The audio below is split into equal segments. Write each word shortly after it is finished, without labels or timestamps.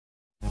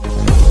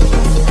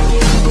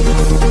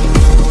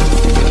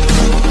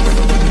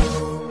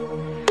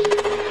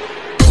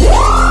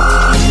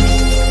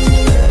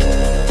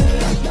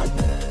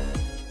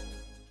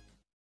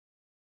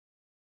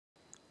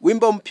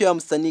Wimbo mpya wa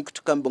msanii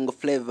kutoka Bongo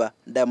Flava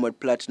Diamond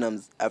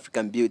Platnumz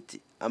African Beauty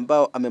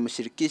ambao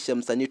amemshirikisha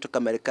msanii kutoka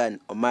Marekani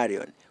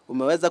OMARION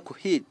umeweza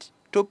kuhit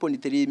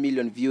 2.3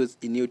 million views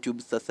in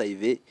YouTube sasa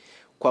hivi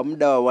kwa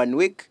muda wa 1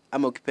 week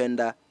ama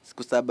ukipenda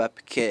siku 7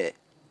 pekee.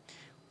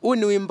 Huu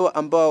ni wimbo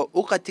ambao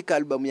uko katika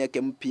albamu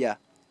yake mpya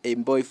A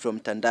Boy from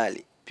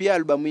Tandale. Pia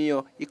albamu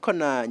hiyo iko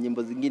na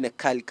nyimbo zingine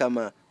kali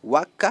kama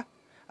Waka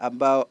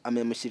ambao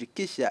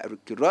amemshirikisha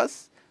Ricky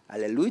Ross,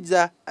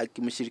 Hallelujah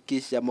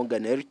akimshirikisha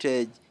Morgan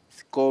Heritage,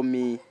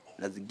 Sikomi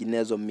na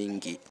zinginezo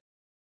mingi.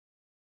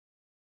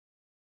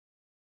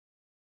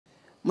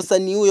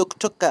 Msanii huyo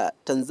kutoka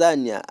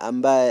Tanzania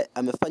ambaye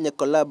amefanya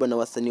collab na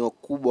wasanii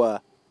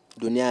wakubwa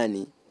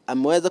duniani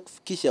ameweza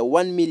kufikisha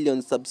 1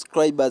 million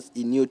subscribers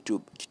in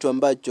YouTube, kitu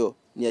ambacho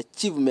ni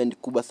achievement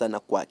kubwa sana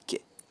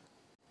kwake.